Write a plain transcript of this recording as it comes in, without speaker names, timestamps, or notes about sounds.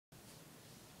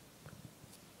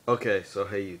Okay, so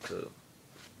hey YouTube.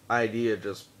 Idea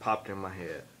just popped in my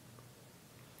head.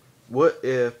 What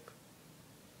if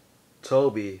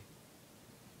Toby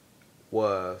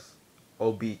was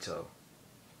Obito?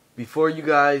 Before you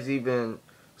guys even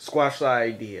squash the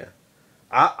idea,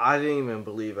 I didn't even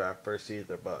believe it at first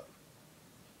either, but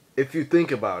if you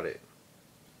think about it,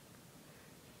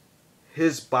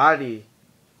 his body,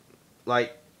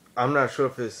 like, I'm not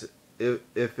sure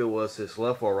if it was his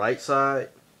left or right side,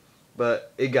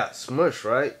 but it got smushed,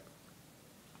 right?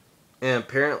 And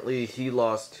apparently he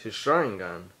lost his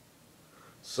Sharingan.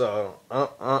 So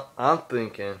I'm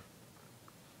thinking,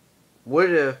 what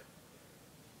if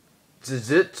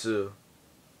Jujutsu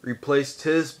replaced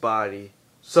his body,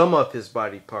 some of his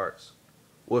body parts,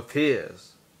 with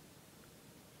his,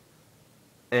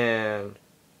 and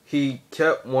he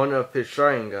kept one of his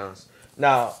Sharingans.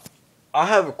 Now, I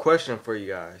have a question for you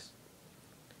guys.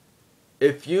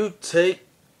 If you take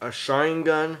a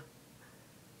Sharingan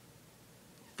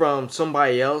from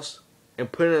somebody else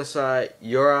and put it inside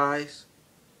your eyes,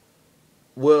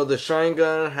 will the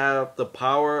Sharingan have the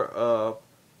power of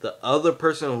the other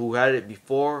person who had it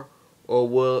before, or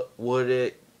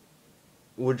would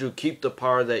you keep the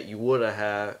power that you would have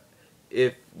had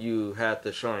if you had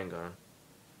the Sharingan?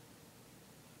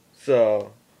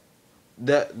 So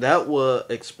that would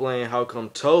explain how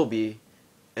come Tobi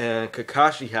and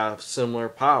Kakashi have similar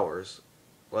powers.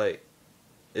 Like,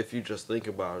 if you just think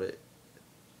about it.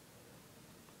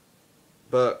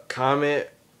 But comment,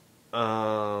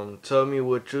 tell me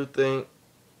what you think.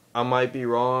 I might be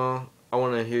wrong. I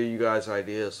want to hear you guys'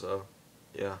 ideas. So,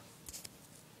 yeah.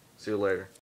 See you later.